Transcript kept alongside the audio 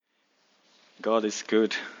God is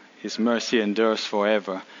good. His mercy endures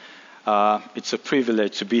forever. It's a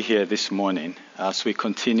privilege to be here this morning as we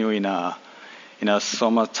continue in our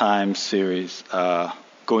summertime series,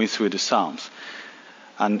 going through the Psalms.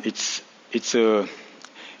 And it's a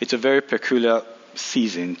very peculiar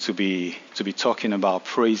season to be talking about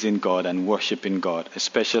praising God and worshiping God,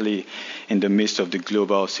 especially in the midst of the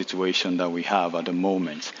global situation that we have at the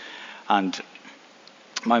moment. And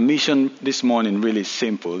my mission this morning really is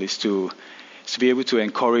simple, is to be able to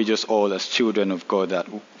encourage us all as children of God that,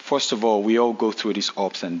 first of all, we all go through these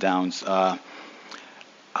ups and downs, but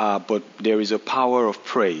there is a power of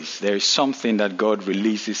praise. There is something that God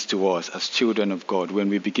releases to us as children of God when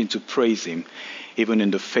we begin to praise Him, even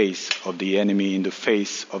in the face of the enemy, in the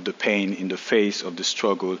face of the pain, in the face of the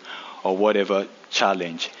struggle, or whatever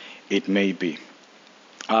challenge it may be.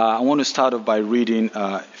 I want to start off by reading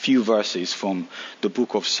a few verses from the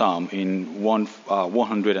book of Psalm in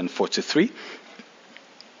 143.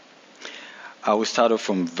 I will start off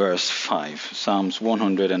from verse 5. Psalms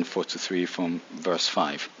 143 from verse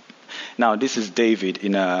 5. Now, this is David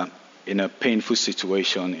in a painful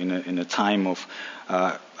situation, in a time of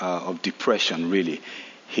depression. Really,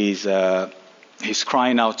 he's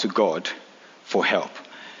crying out to God for help.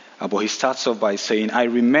 But he starts off by saying, I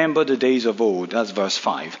remember the days of old. That's verse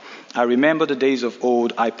 5. I remember the days of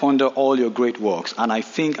old. I ponder all your great works, and I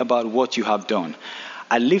think about what you have done.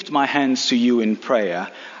 I lift my hands to you in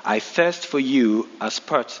prayer. I thirst for you as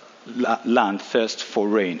parched land thirsts for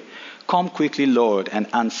rain. Come quickly, Lord, and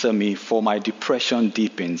answer me, for my depression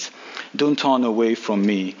deepens. Don't turn away from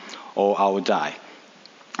me, or I will die.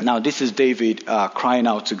 Now, this is David crying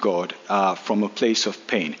out to God from a place of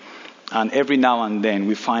pain. And every now and then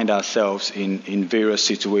we find ourselves in various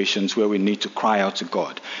situations where we need to cry out to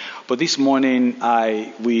God. But this morning,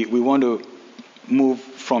 we want to move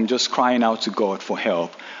from just crying out to God for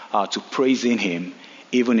help to praising Him,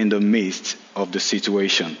 even in the midst of the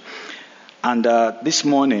situation. And this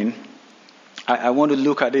morning, I want to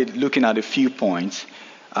looking at a few points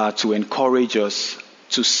to encourage us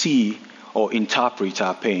to see or interpret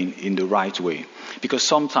our pain in the right way. Because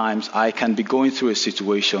sometimes I can be going through a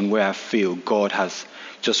situation where I feel God has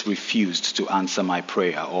just refused to answer my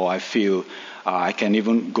prayer, or I feel I can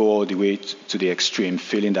even go all the way to the extreme,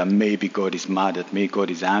 feeling that maybe God is mad at me,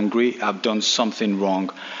 God is angry, I've done something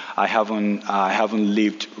wrong, I haven't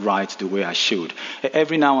lived right the way I should.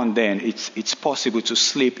 Every now and then, it's possible to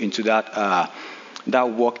slip into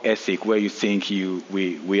that work ethic where you think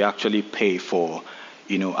we actually pay for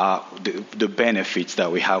the benefits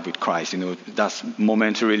that we have with Christ. That's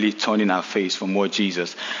momentarily turning our face from what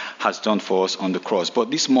Jesus has done for us on the cross.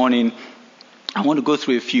 But this morning, I want to go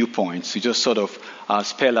through a few points to just sort of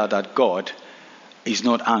spell out that God is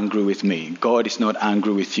not angry with me. God is not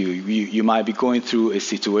angry with you. You might be going through a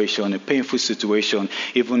situation, a painful situation,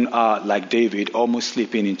 even like David, almost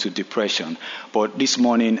slipping into depression. But this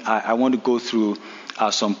morning, I want to go through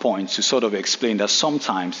some points to sort of explain that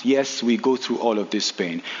sometimes, yes, we go through all of this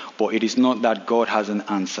pain, but it is not that God hasn't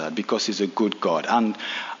answered, because He's a good God. And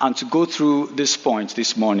to go through this point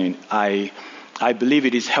this morning, I believe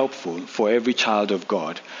it is helpful for every child of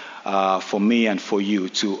God, for me and for you,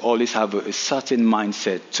 to always have a certain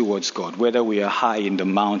mindset towards God. Whether we are high in the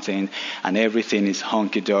mountain and everything is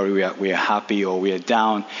hunky-dory, we are happy, or we are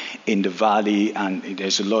down in the valley and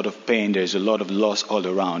there's a lot of pain, there's a lot of loss all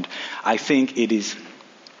around. I think it is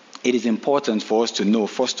important for us to know,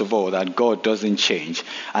 first of all, that God doesn't change.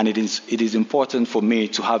 And it is important for me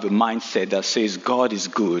to have a mindset that says God is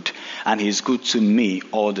good and He's good to me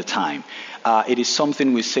all the time. It is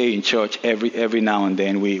something we say in church every now and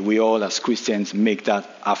then. We all as Christians make that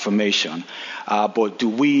affirmation. But do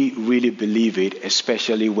we really believe it,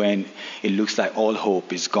 especially when it looks like all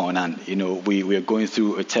hope is gone and we are going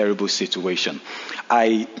through a terrible situation?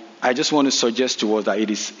 I just want to suggest to us that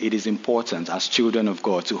it is important as children of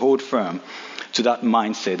God to hold firm to that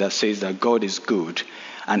mindset that says that God is good,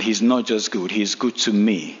 and He's not just good, He's good to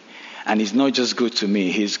me. And He's not just good to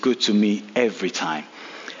me, He's good to me every time.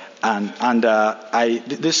 And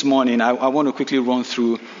this morning, I want to quickly run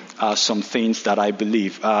through some things that I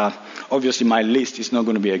believe. Obviously, my list is not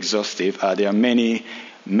going to be exhaustive. There are many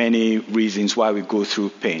reasons why we go through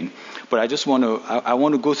pain. But I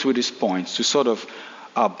want to go through these points to sort of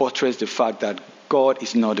buttress the fact that God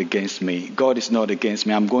is not against me. God is not against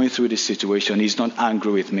me. I'm going through this situation. He's not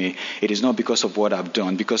angry with me. It is not because of what I've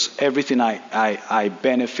done. Because everything I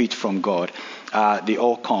benefit from God, they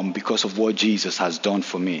all come because of what Jesus has done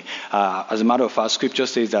for me. As a matter of fact, Scripture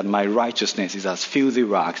says that my righteousness is as filthy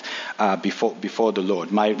rags before the Lord.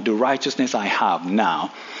 The righteousness I have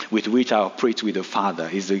now, with which I operate with the Father,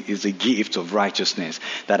 is a gift of righteousness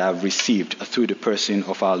that I've received through the person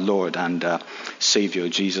of our Lord and Savior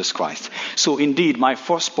Jesus Christ. So indeed, my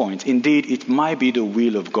first point, indeed, it might be the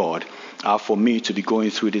will of God for me to be going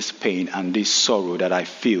through this pain and this sorrow that I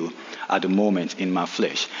feel at the moment in my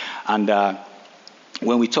flesh. And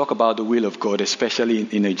when we talk about the will of God, especially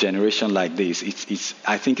in a generation like this,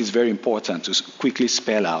 I think it's very important to quickly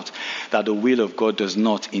spell out that the will of God does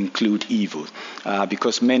not include evil,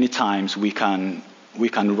 because many times we can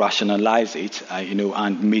rationalize it,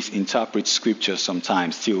 and misinterpret Scripture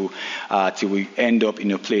sometimes till we end up in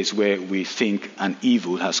a place where we think an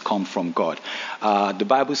evil has come from God. The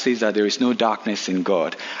Bible says that there is no darkness in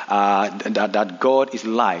God, that God is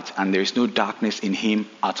light and there is no darkness in Him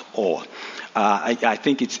at all. I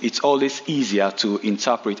think it's always easier to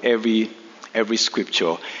interpret every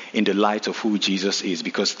Scripture in the light of who Jesus is,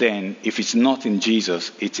 because then if it's not in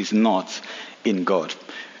Jesus, it is not in God.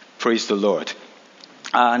 Praise the Lord.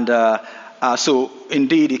 And so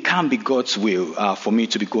indeed, it can be God's will for me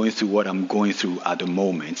to be going through what I'm going through at the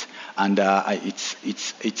moment. And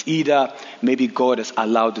it's either maybe God has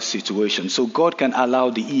allowed the situation. So God can allow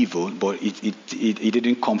the evil, but it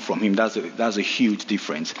didn't come from Him. That's a huge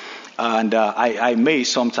difference. And I may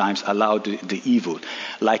sometimes allow the evil.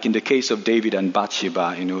 Like in the case of David and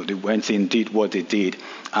Bathsheba, they went in, did what they did,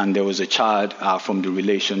 and there was a child from the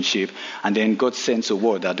relationship. And then God sends a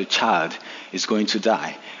word that the child is going to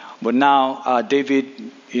die. But now David,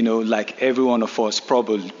 like every one of us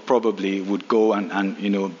probably would go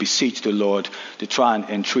and beseech the Lord to try and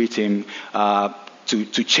entreat Him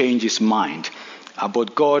to change his mind.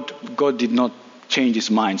 But God did not change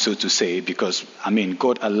his mind, so to say, because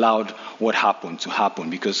God allowed what happened to happen,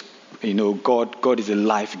 because God is a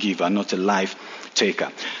life giver, not a life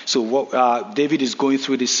taker. So what David is going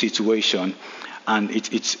through this situation, and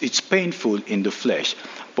it's painful in the flesh.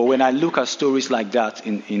 But when I look at stories like that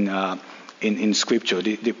in Scripture,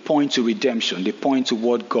 they point to redemption. They point to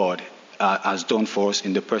what God has done for us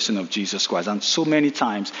in the person of Jesus Christ. And so many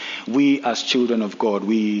times, we as children of God,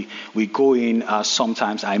 we go in.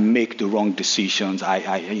 Sometimes I make the wrong decisions.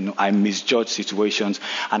 I misjudge situations,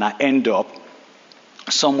 and I end up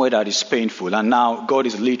somewhere that is painful, and now God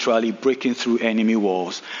is literally breaking through enemy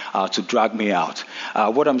walls to drag me out.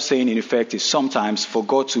 What I'm saying in effect is sometimes for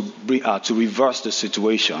God to reverse the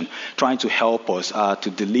situation, trying to help us to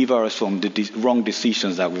deliver us from the wrong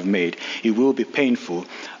decisions that we've made, it will be painful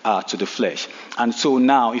to the flesh. And so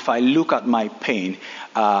now if I look at my pain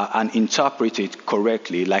and interpret it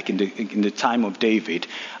correctly, like in the time of David,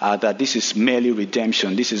 that this is merely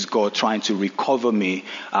redemption, this is God trying to recover me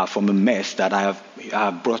from a mess that I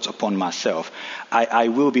have brought upon myself, I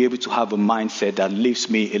will be able to have a mindset that leaves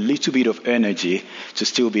me a little bit of energy to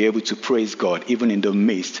still be able to praise God even in the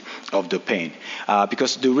midst of the pain.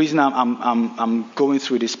 Because the reason I'm going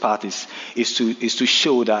through this part is to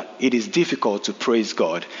show that it is difficult to praise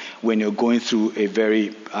God when you're going through a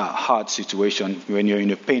very hard situation, when you're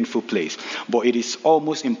in a painful place. But it is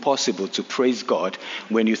almost impossible to praise God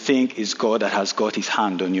when you think it's God that has got his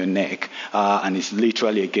hand on your neck and is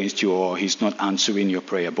literally against you, or he's not answering your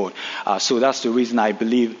prayer. But so that's the reason I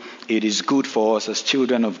believe it is good for us as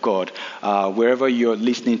children of God, wherever you're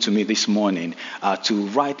listening to me this morning, to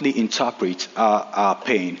rightly interpret our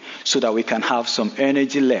pain so that we can have some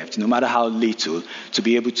energy left, no matter how little, to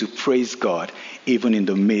be able to praise God even in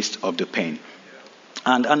the midst of the pain.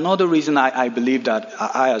 And another reason I believe that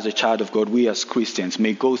I, as a child of God, we as Christians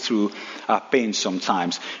may go through pain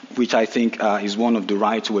sometimes, which I think is one of the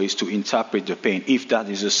right ways to interpret the pain, if that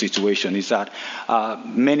is a situation, is that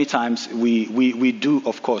many times we do,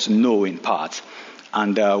 of course, know in part,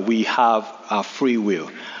 and we have our free will.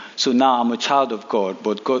 So now I'm a child of God,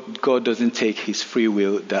 but God doesn't take his free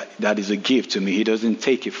will that is a gift to me. He doesn't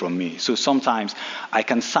take it from me. So sometimes I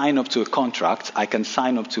can sign up to a contract, I can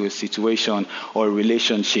sign up to a situation or a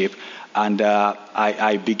relationship, and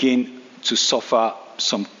I begin to suffer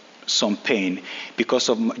some pain because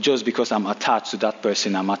I'm attached to that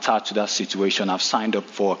person, I'm attached to that situation, I've signed up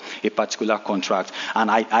for a particular contract, and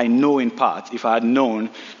I know in part, if I had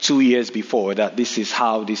known 2 years before that this is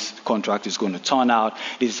how this contract is going to turn out,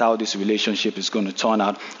 this is how this relationship is going to turn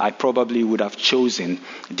out, I probably would have chosen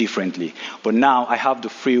differently. But now I have the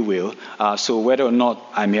free will, so whether or not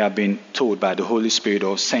I may have been told by the Holy Spirit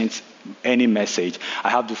or sent any message. I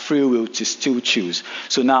have the free will to still choose.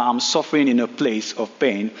 So now I'm suffering in a place of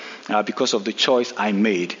pain because of the choice I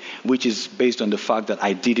made, which is based on the fact that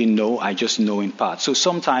I didn't know, I just know in part. So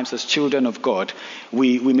sometimes as children of God,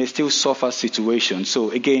 we may still suffer situations.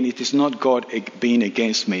 So again, it is not God being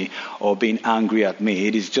against me or being angry at me.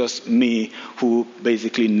 It is just me who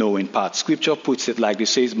basically know in part. Scripture puts it like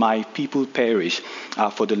this, says, my people perish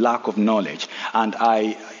for the lack of knowledge. And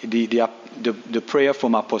the prayer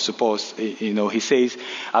from Apostle Paul, he says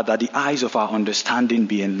that the eyes of our understanding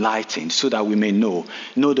be enlightened so that we may know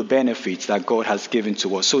the benefits that God has given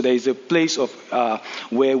to us. So there is a place of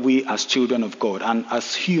where we as children of God and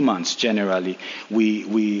as humans generally,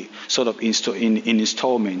 we sort of in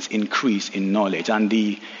installments increase in knowledge. And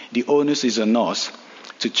the onus is on us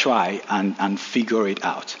to try and figure it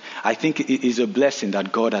out. I think it is a blessing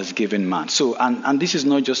that God has given man. So, and this is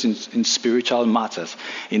not just in spiritual matters.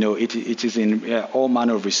 It is in all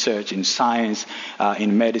manner of research, in science,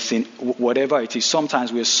 in medicine, whatever it is.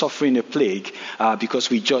 Sometimes we're suffering a plague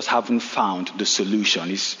because we just haven't found the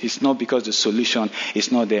solution. It's not because the solution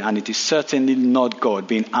is not there, and it is certainly not God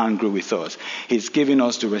being angry with us. He's given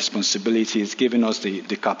us the responsibility. He's given us the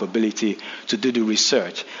capability to do the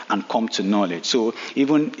research and come to knowledge. So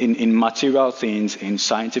even in material things, in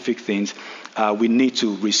scientific things, we need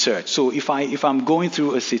to research. So if I'm going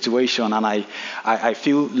through a situation and I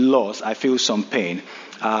feel lost, I feel some pain,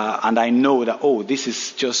 and I know that, this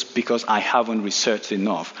is just because I haven't researched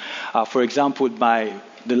enough. For example,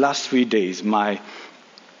 the last 3 days, my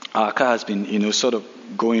car has been, sort of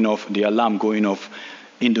going off, the alarm going off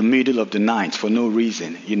in the middle of the night for no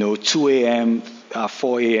reason. 2 a.m.,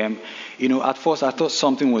 4 a.m. At first I thought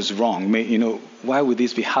something was wrong. Why would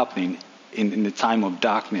this be happening in the time of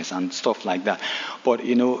darkness and stuff like that? But,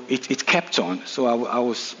 it kept on.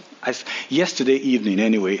 So yesterday evening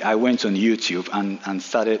anyway, I went on YouTube and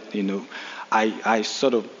started, I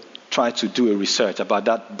sort of tried to do a research about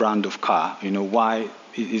that brand of car, why,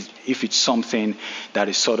 if it's something that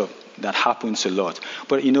is sort of, that happens a lot.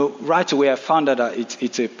 But, right away I found out that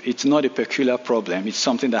it's not a peculiar problem. It's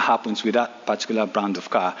something that happens with that particular brand of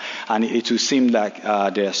car. And it will seem like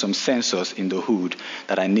there are some sensors in the hood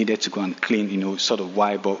that I needed to go and clean, sort of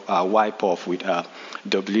wipe off with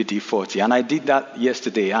WD-40. And I did that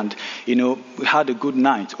yesterday. And, we had a good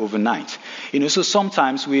night overnight. So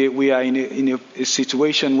sometimes we are in a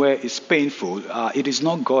situation where it's painful. It is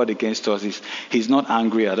not God against us. He's not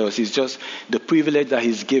angry at us. It's just the privilege that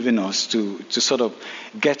he's given us to sort of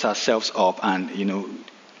get ourselves up and,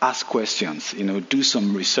 ask questions, do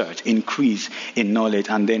some research, increase in knowledge,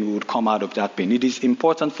 and then we would come out of that pain. It is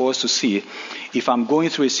important for us to see if I'm going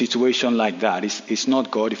through a situation like that, it's not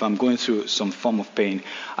God. If I'm going through some form of pain,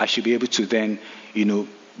 I should be able to then,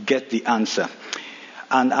 get the answer.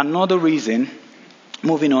 And another reason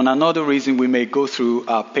we may go through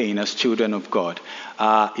our pain as children of God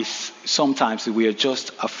is sometimes we are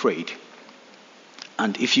just afraid.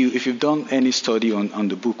 And if you've done any study on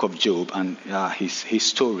the book of Job and his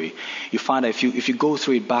story, you find that if you go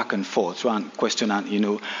through it back and forth, try and question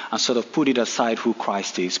and sort of put it aside who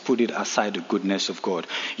Christ is, put it aside the goodness of God,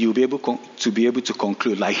 you'll be able to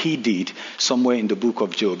conclude, like he did somewhere in the book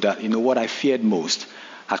of Job, that what I feared most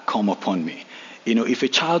had come upon me. If a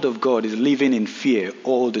child of God is living in fear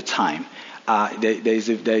all the time, there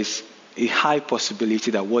is a high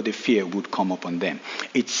possibility that what they fear would come upon them.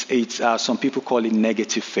 It's some people call it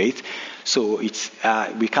negative faith. So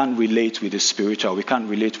we can't relate with the spiritual, we can't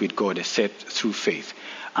relate with God except through faith.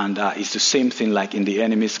 And it's the same thing like in the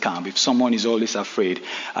enemy's camp. If someone is always afraid,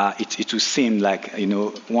 it will seem like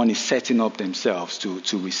one is setting up themselves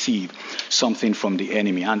to receive something from the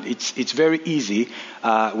enemy. And it's very easy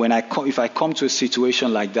if I come to a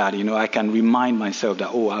situation like that, I can remind myself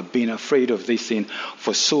that I've been afraid of this thing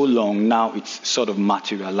for so long. Now it's sort of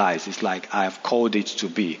materialized. It's like I have called it to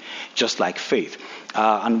be, just like faith.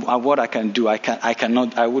 And what I can do,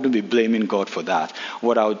 I wouldn't be blaming God for that.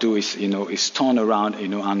 What I'll do is turn around,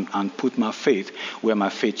 and put my faith where my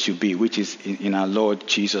faith should be, which is in our Lord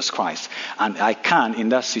Jesus Christ. And I can, in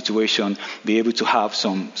that situation, be able to have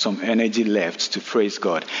some energy left to praise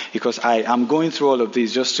God, because I am going through all of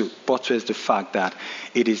this just to buttress the fact that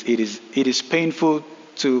it is painful.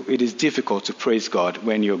 It is difficult to praise God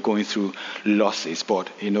when you're going through losses, but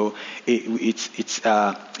it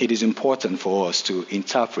is important for us to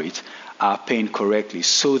interpret our pain correctly,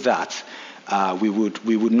 so that we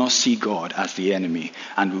would not see God as the enemy,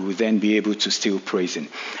 and we would then be able to still praise him.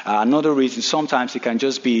 Another reason, sometimes it can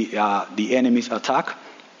just be the enemy's attack.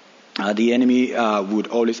 The enemy would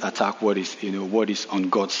always attack what is on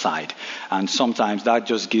God's side, and sometimes that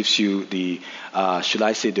just gives you the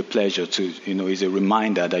pleasure to, is a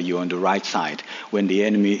reminder that you're on the right side when the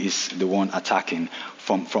enemy is the one attacking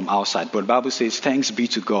from outside. But the Bible says, thanks be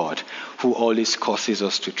to God who always causes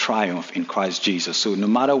us to triumph in Christ Jesus. So no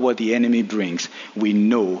matter what the enemy brings, we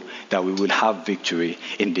know that we will have victory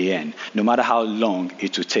in the end, no matter how long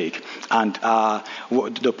it will take. And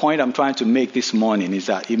the point I'm trying to make this morning is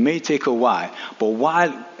that it may take a while, but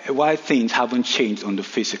while things haven't changed on the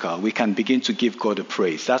physical, we can begin to give God a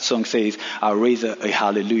praise. That song says, I'll raise a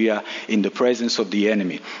hallelujah in the presence of the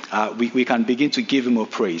enemy. We can begin to give him a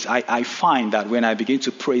praise. I find that when I begin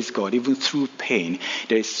to praise God, even through pain,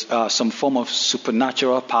 there's some form of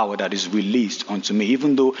supernatural power that is released onto me.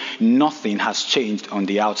 Even though nothing has changed on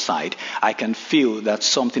the outside, I can feel that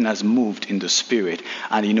something has moved in the spirit.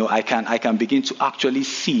 And, I can begin to actually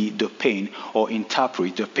see the pain or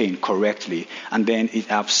interpret the pain correctly. And then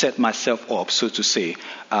I've set myself up, so to say,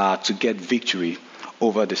 to get victory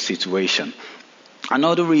over the situation.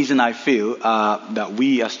 Another reason I feel that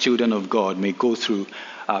we as children of God may go through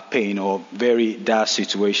pain or very dire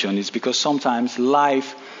situation is because sometimes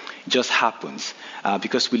life just happens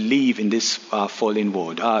because we live in this fallen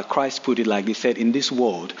world. Christ put it like this, said, in this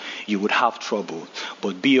world you would have trouble,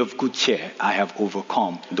 but be of good cheer, I have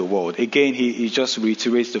overcome the world. Again, he just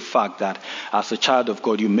reiterates the fact that as a child of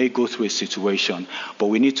God, you may go through a situation, but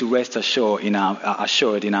we need to rest assured in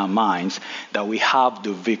our minds that we have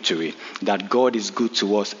the victory, that God is good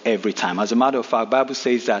to us every time. As a matter of fact, the Bible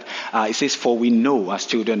says that, it says, for we know as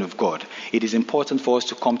children of God, it is important for us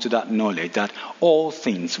to come to that knowledge that all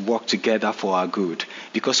things work together for our good,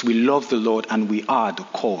 because we love the Lord and we are the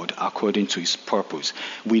called according to his purpose.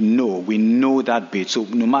 We know that bit. So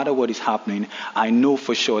no matter what is happening, I know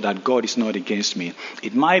for sure that God is not against me.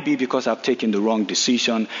 It might be because I've taken the wrong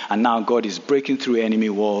decision and now God is breaking through enemy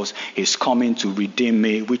walls. He's coming to redeem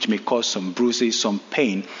me, which may cause some bruises, some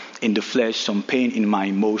pain in the flesh, some pain in my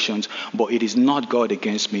emotions, but it is not God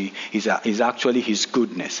against me. It's actually his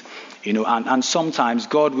goodness. And sometimes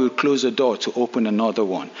God will close a door to open another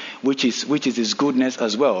one, which is his goodness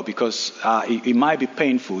as well, because it might be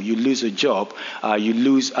painful. You lose a job, you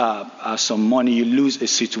lose some money, you lose a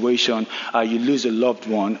situation, you lose a loved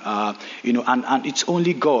one, and it's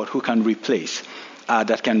only God who can replace.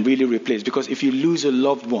 That can really replace, because if you lose a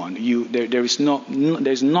loved one,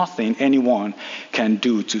 there's nothing anyone can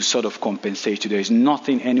do to sort of compensate you. There is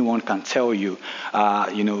nothing anyone can tell you,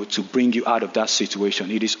 to bring you out of that situation.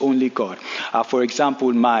 It is only God. For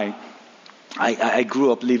example, I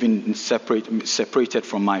grew up living separated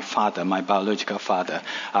from my father, my biological father,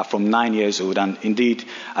 from 9 years old, and indeed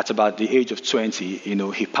at about the age of 20,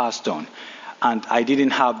 he passed on, and I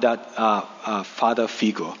didn't have that father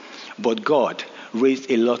figure, but God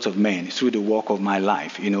raised a lot of men through the walk of my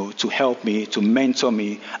life, to help me, to mentor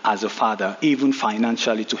me as a father, even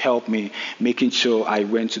financially to help me, making sure I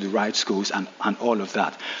went to the right schools and all of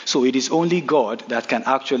that. So it is only God that can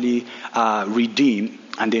actually redeem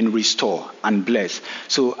and then restore and bless.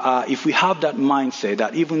 So if we have that mindset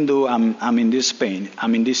that even though I'm in this pain,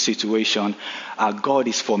 I'm in this situation, God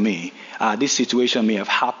is for me. This situation may have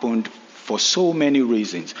happened for so many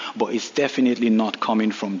reasons, but it's definitely not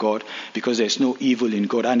coming from God, because there's no evil in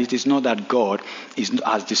God, and it is not that God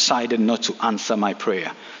has decided not to answer my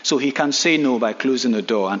prayer. So he can say no by closing the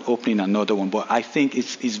door and opening another one, but I think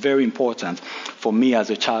it's very important for me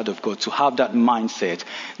as a child of God to have that mindset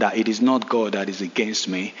that it is not God that is against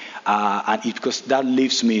me, because that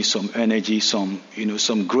leaves me some energy, some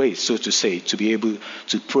grace, so to say, to be able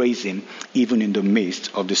to praise him even in the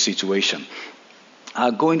midst of the situation.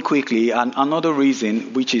 Going quickly, and another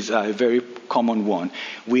reason, which is a very common one,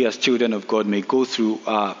 we as children of God may go through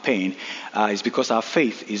pain, is because our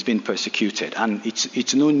faith is being persecuted. And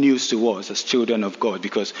it's no news to us as children of God,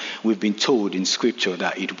 because we've been told in Scripture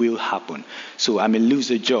that it will happen. So I may lose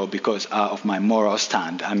a job because of my moral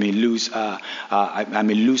stand. I may lose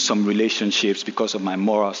some relationships because of my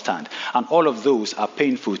moral stand. And all of those are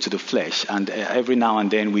painful to the flesh. And every now and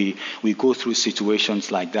then we go through situations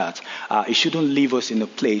like that. It shouldn't leave us in a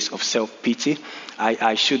place of self-pity.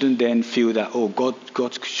 I shouldn't then feel that,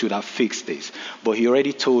 God should have fixed this. But he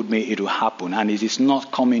already told me it will happen, and it is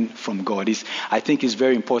not coming from God. I think it's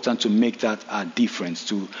very important to make that difference,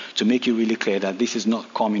 to make it really clear that this is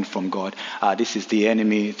not coming from God. This is the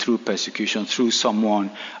enemy through persecution, through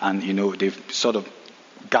someone, and they've sort of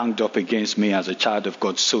ganged up against me as a child of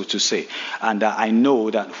God, so to say. And I know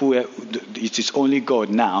that it is only God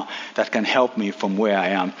now that can help me from where I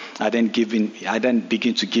am. I then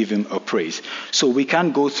begin to give him a praise. So we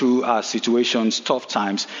can go through situations, tough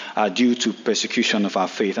times, due to persecution of our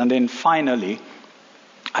faith. And then finally,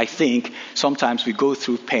 I think sometimes we go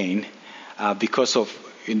through pain because of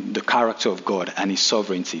the character of God and his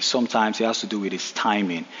sovereignty. Sometimes it has to do with his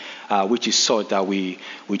timing, which is sort that we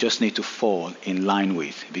just need to fall in line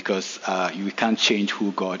with, because we can't change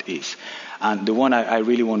who God is. And the one I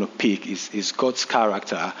really want to pick is God's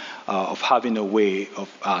character of having a way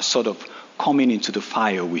of sort of coming into the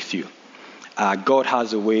fire with you. God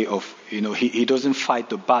has a way of, he doesn't fight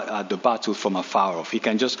the battle from afar off. He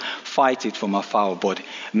can just fight it from afar off. But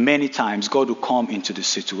many times God will come into the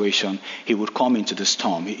situation. He would come into the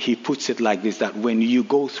storm. He puts it like this, that when you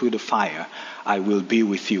go through the fire, I will be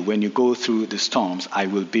with you. When you go through the storms, I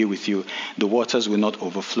will be with you. The waters will not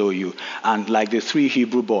overflow you. And like the 3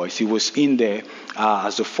 Hebrew boys, he was in there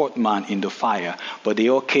as the 4th man in the fire, but they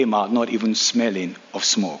all came out not even smelling of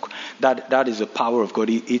smoke. That is the power of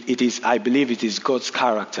God. It is, I believe it is God's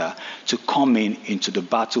character to come into the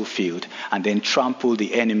battlefield and then trample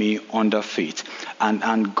the enemy under feet.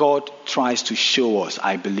 And God tries to show us,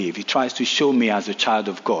 I believe, he tries to show me as a child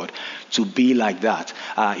of God to be like that,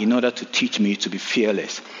 in order to teach me to be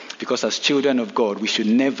fearless. Because as children of God, we should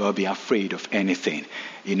never be afraid of anything.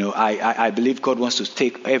 I believe God wants to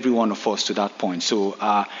take every one of us to that point. So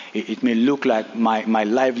it may look like my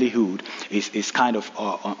livelihood is kind of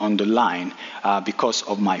on the line because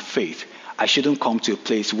of my faith. I shouldn't come to a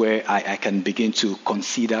place where I can begin to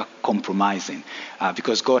consider compromising,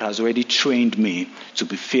 because God has already trained me to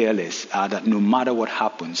be fearless, that no matter what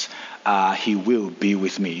happens, he will be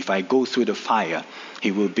with me. If I go through the fire,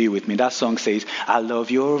 he will be with me. That song says, I love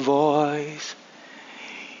your voice.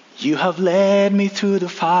 You have led me through the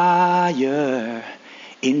fire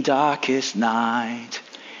in darkest night.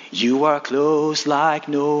 You are close like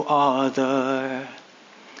no other.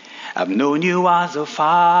 I've known you as a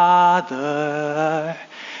father.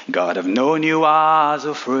 God, I've known you as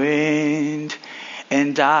a friend.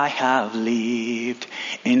 And I have lived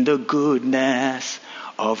in the goodness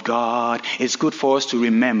of God. It's good for us to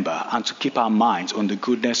remember and to keep our minds on the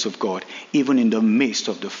goodness of God, even in the midst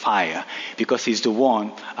of the fire, because he's the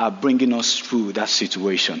one bringing us through that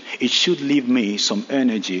situation. It should leave me some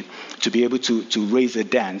energy to be able to raise a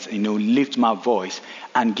dance, lift my voice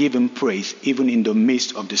and give him praise, even in the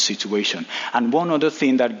midst of the situation. And one other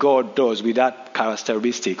thing that God does with that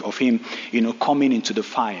characteristic of him, coming into the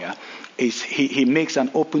fire, is he makes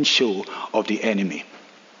an open show of the enemy.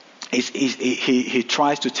 He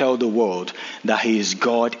tries to tell the world that he is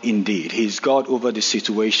God indeed. He is God over the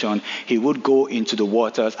situation. He would go into the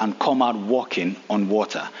waters and come out walking on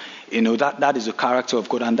water. That is the character of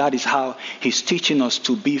God, and that is how he's teaching us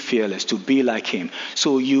to be fearless, to be like him.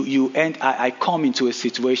 So I come into a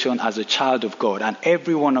situation as a child of God, and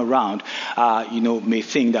everyone around, may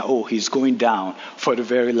think that, he's going down for the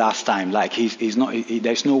very last time. Like he's not.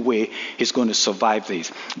 There's no way he's going to survive this.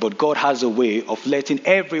 But God has a way of letting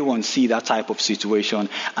everyone see that type of situation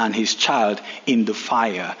and his child in the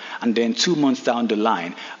fire. And then 2 months down the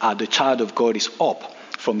line, the child of God is up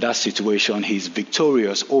from that situation. He's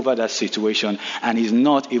victorious over that situation, and he's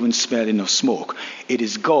not even smelling of smoke. It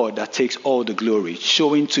is God that takes all the glory,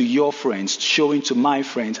 showing to your friends, showing to my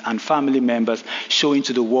friends and family members, showing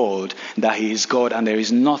to the world that he is God, and there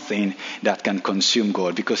is nothing that can consume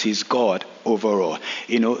God, because he's God overall.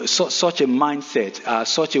 Such a mindset,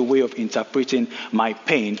 such a way of interpreting my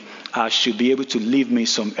pain should be able to leave me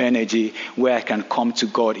some energy where I can come to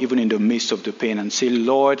God even in the midst of the pain and say,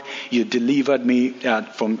 Lord, you delivered me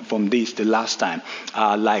from this the last time.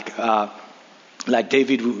 Like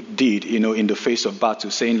David did, in the face of battle,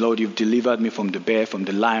 saying, Lord, you've delivered me from the bear, from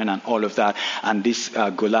the lion, and all of that. And this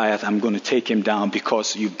Goliath, I'm going to take him down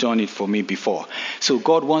because you've done it for me before. So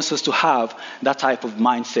God wants us to have that type of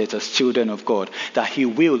mindset as children of God, that he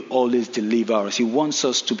will always deliver us. He wants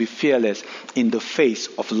us to be fearless in the face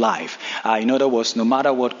of life. In other words, no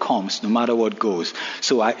matter what comes, no matter what goes.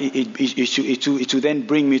 So it will then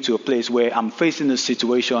bring me to a place where I'm facing a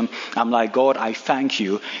situation. I'm like, God, I thank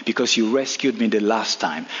you because you rescued me the last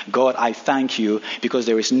time. God, I thank you because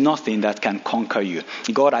there is nothing that can conquer you.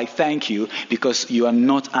 God, I thank you because you are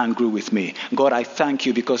not angry with me. God, I thank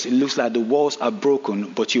you because it looks like the walls are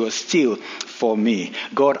broken, but you are still for me.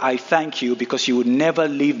 God, I thank you because you would never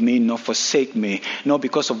leave me nor forsake me, not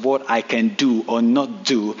because of what I can do or not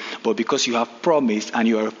do, but because you have promised, and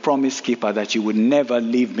you are a promise keeper, that you would never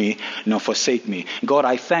leave me nor forsake me. God,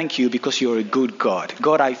 I thank you because you're a good God.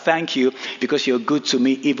 God, I thank you because you're good to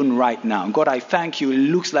me even right now. God, I thank you. It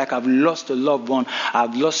looks like I've lost a loved one.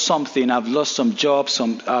 I've lost something. I've lost some job,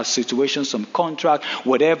 some situation, some contract,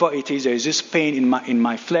 whatever it is. There is this pain in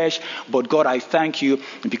my flesh. But God, I thank you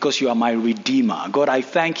because you are my Redeemer. God, I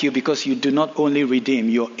thank you because you do not only redeem,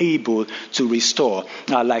 you're able to restore,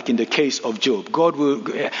 like in the case of Job. God will,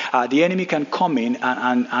 the enemy can come in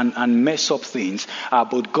and mess up things,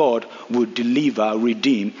 but God will deliver,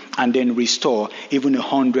 redeem, and then restore even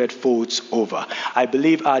 100-fold over. I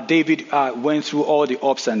believe David went through all the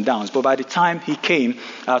ups and downs, but by the time he came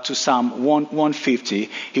to Psalm 150,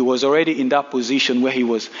 he was already in that position where he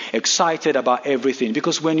was excited about everything.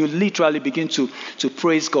 Because when you literally begin to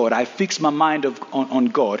praise God, I fix my mind on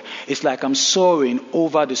God. It's like I'm soaring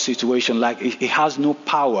over the situation, like it has no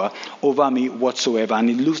power over me whatsoever. And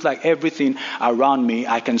it looks like everything around me,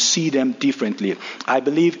 I can see them differently. I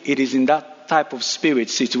believe it is in that type of spirit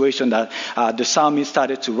situation that the psalmist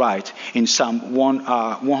started to write in Psalm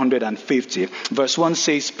 150. Verse 1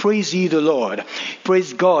 says, praise ye the Lord.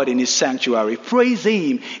 Praise God in his sanctuary. Praise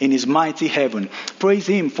him in his mighty heaven. Praise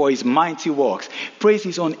him for his mighty works. Praise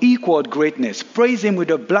his unequaled greatness. Praise him with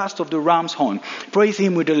the blast of the ram's horn. Praise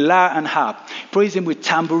him with the lyre and harp. Praise him with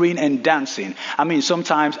tambourine and dancing. I mean,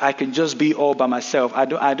 sometimes I can just be all by myself. I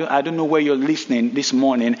don't know where you're listening this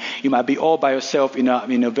morning. You might be all by yourself in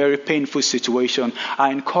a very painful situation. I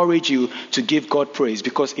encourage you to give God praise,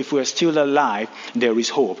 because if we're still alive, there is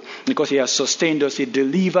hope. Because he has sustained us. He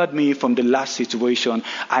delivered me from the last situation.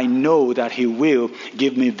 I know that he will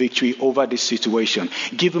give me victory over this situation.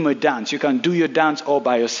 Give him a dance. You can do your dance all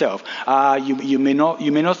by yourself. You may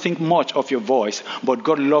not think much of your voice, but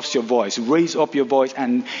God loves your voice. Raise up your voice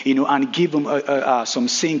and give him some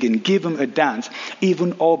singing. Give him a dance,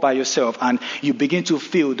 even all by yourself, and you begin to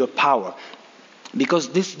feel the power. Because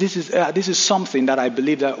this is something that I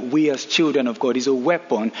believe that we as children of God is a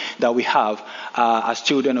weapon that we have as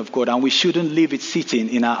children of God, and we shouldn't leave it sitting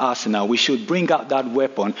in our arsenal. We should bring out that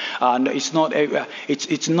weapon. It's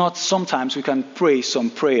not. Sometimes we can pray some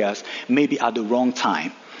prayers maybe at the wrong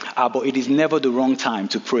time. But it is never the wrong time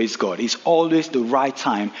to praise God. It's always the right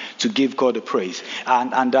time to give God the praise.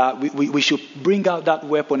 And we should bring out that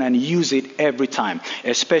weapon and use it every time,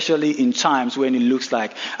 especially in times when it looks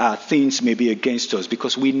like things may be against us,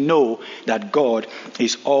 because we know that God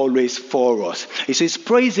is always for us. He says,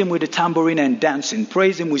 praise him with the tambourine and dancing.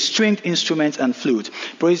 Praise him with stringed instruments and flute.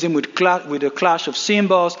 Praise him with the clash of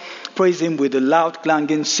cymbals. Praise him with the loud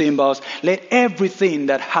clanging cymbals. Let everything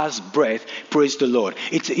that has breath praise the Lord.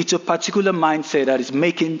 It's a particular mindset that is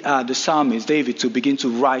making the psalmist David to begin to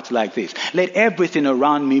write like this. Let everything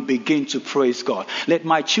around me begin to praise God. Let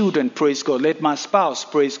my children praise God. Let my spouse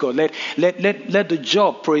praise God. Let the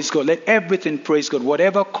job praise God. Let everything praise God.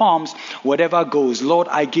 Whatever comes, whatever goes, Lord,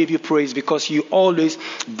 I give you praise because you always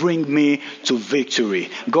bring me to victory.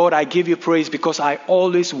 God, I give you praise because I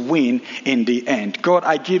always win in the end. God,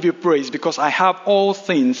 I give you praise because I have all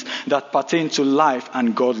things that pertain to life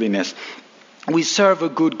and godliness. We serve a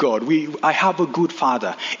good God. I have a good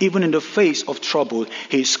Father. Even in the face of trouble,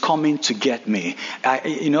 He's coming to get me.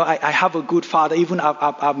 I have a good Father. Even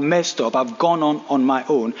I've messed up. I've gone on my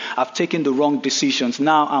own. I've taken the wrong decisions.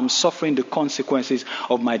 Now I'm suffering the consequences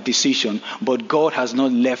of my decision. But God has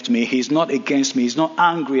not left me. He's not against me. He's not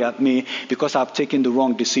angry at me because I've taken the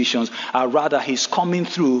wrong decisions. Rather, He's coming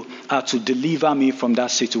through to deliver me from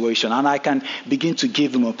that situation. And I can begin to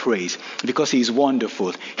give Him a praise because He's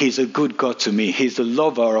wonderful. He's a good God to me. He's the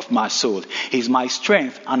lover of my soul. He's my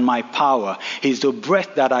strength and my power. He's the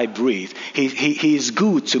breath that I breathe. He is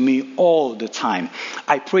good to me all the time.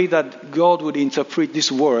 I pray that God would interpret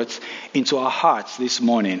these words into our hearts this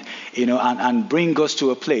morning, and bring us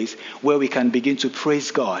to a place where we can begin to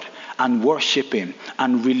praise God and worship Him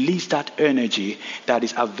and release that energy that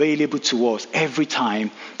is available to us every time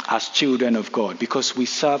as children of God, because we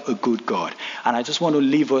serve a good God. And I just want to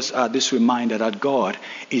leave us this reminder that God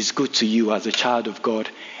is good to you as a child of God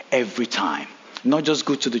every time. Not just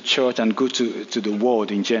good to the church and good to the world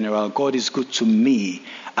in general. God is good to me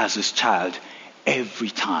as His child every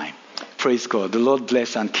time. Praise God. The Lord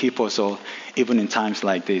bless and keep us all, even in times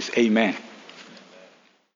like this. Amen.